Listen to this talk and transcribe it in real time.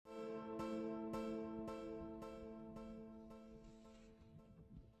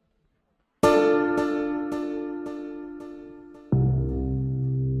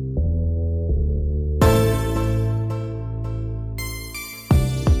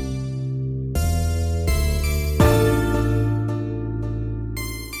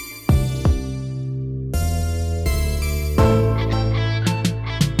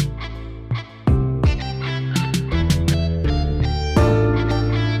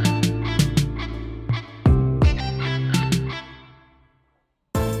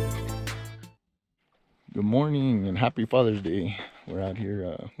morning and happy Father's Day. We're out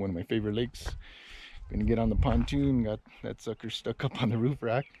here, one of my favorite lakes. Gonna get on the pontoon. Got that sucker stuck up on the roof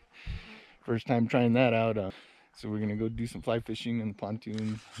rack. First time trying that out. So we're gonna go do some fly fishing in the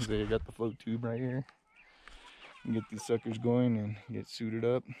pontoon. They got the float tube right here. And get these suckers going and get suited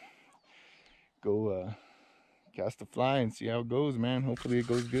up. Go cast a fly and see how it goes, man. Hopefully it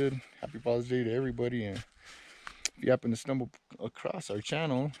goes good. Happy Father's Day to everybody. And if you happen to stumble across our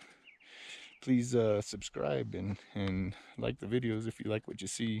channel, please subscribe and like the videos if you like what you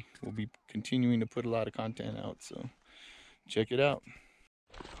see. We'll be continuing to put a lot of content out, so check it out.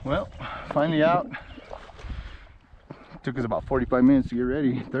 Well, finally out. Took us about 45 minutes to get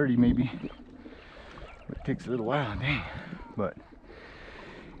ready, 30 maybe. It takes a little while, dang. But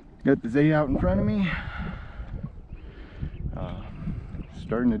got the Zay out in front of me.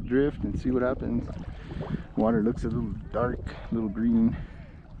 Starting to drift and see what happens. Water looks a little dark, a little green.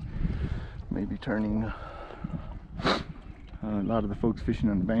 Maybe turning. A lot of the folks fishing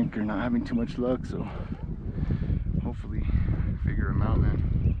on the bank are not having too much luck, so hopefully figure them out,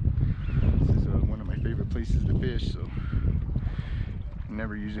 man. This is one of my favorite places to fish, so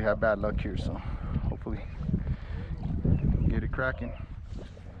never usually have bad luck here, so hopefully get it cracking.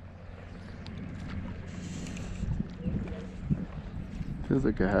 Feels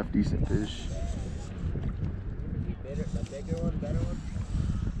like a half decent fish. The bigger one, better one?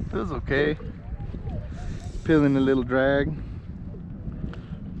 Feels okay. Peeling a little drag.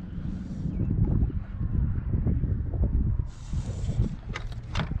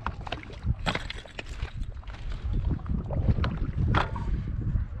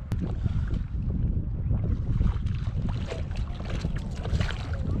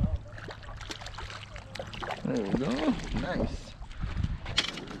 There we go. Nice.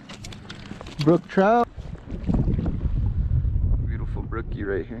 Brook trout. Beautiful brookie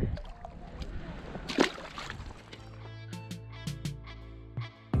right here.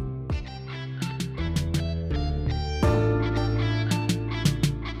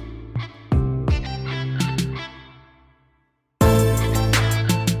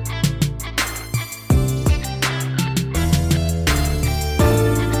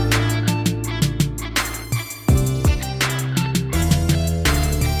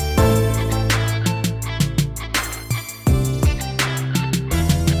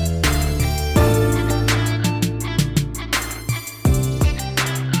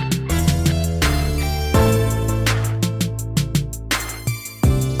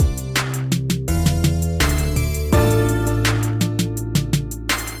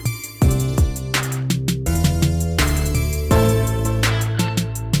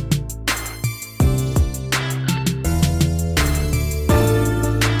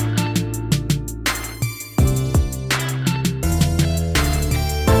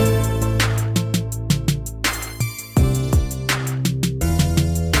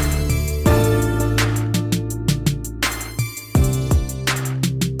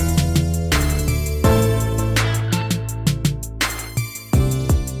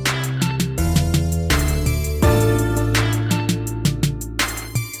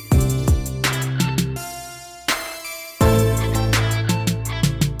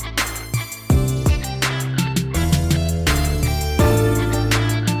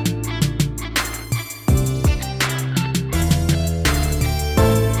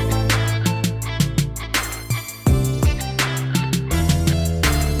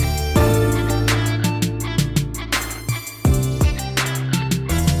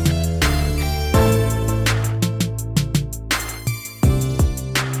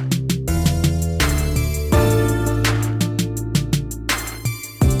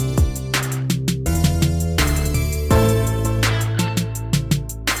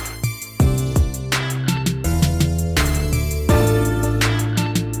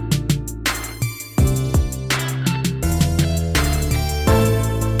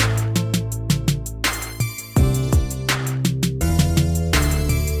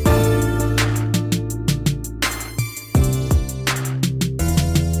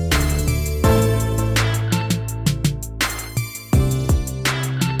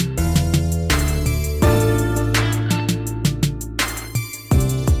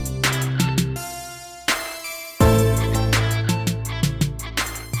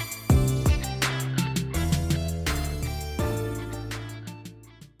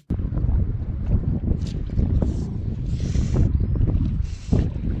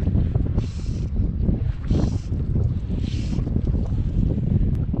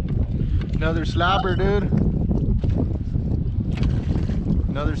 Another slabber, dude.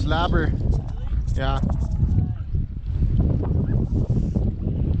 Another slabber. Yeah.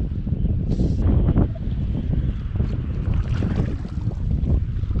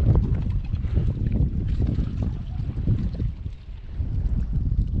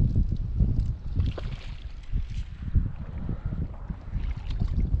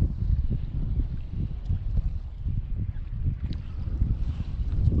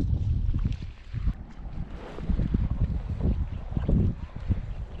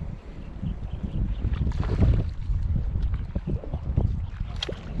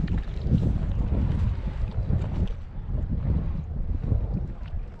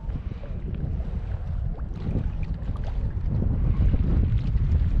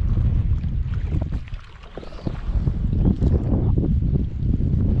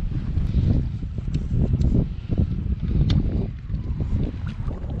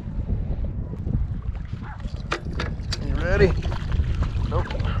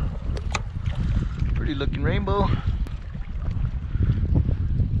 looking rainbow.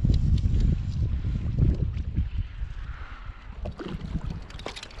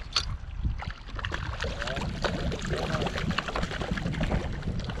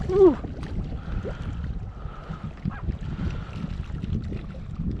 Woo.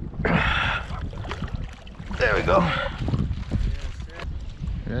 There we go.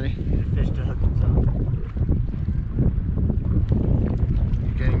 Ready? Fish to hook himself.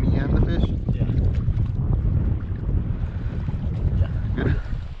 You getting me and the fish? Yeah. Good.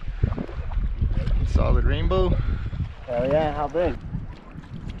 Solid rainbow. Hell yeah, how big?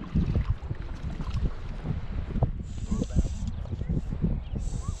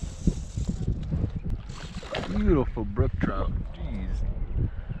 Beautiful brook trout. Jeez.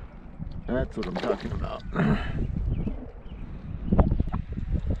 That's what I'm talking about.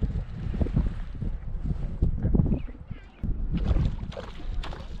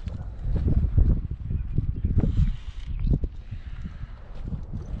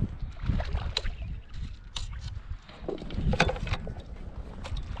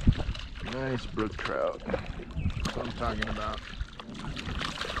 Nice brook trout. That's what I'm talking about.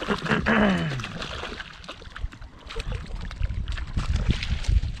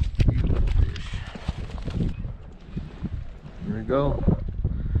 Beautiful fish. Here we go.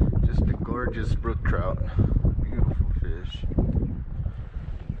 Just a gorgeous brook trout. Beautiful fish.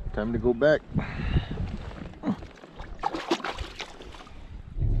 Time to go back.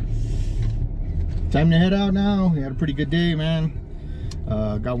 Time to head out now. We had a pretty good day, man.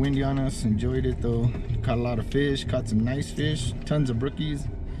 Got windy on us, enjoyed it though. Caught a lot of fish, caught some nice fish, tons of brookies.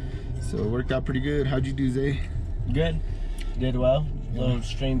 So it worked out pretty good. How'd you do, Zay? Good. Did well. Little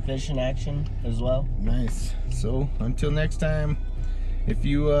stream fishing action as well. Nice. So until next time, if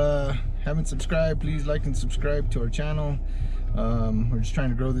you haven't subscribed, please like and subscribe to our channel. We're just trying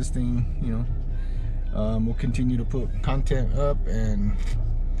to grow this thing, you know. We'll continue to put content up, and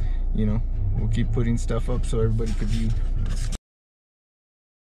you know, we'll keep putting stuff up so everybody could view.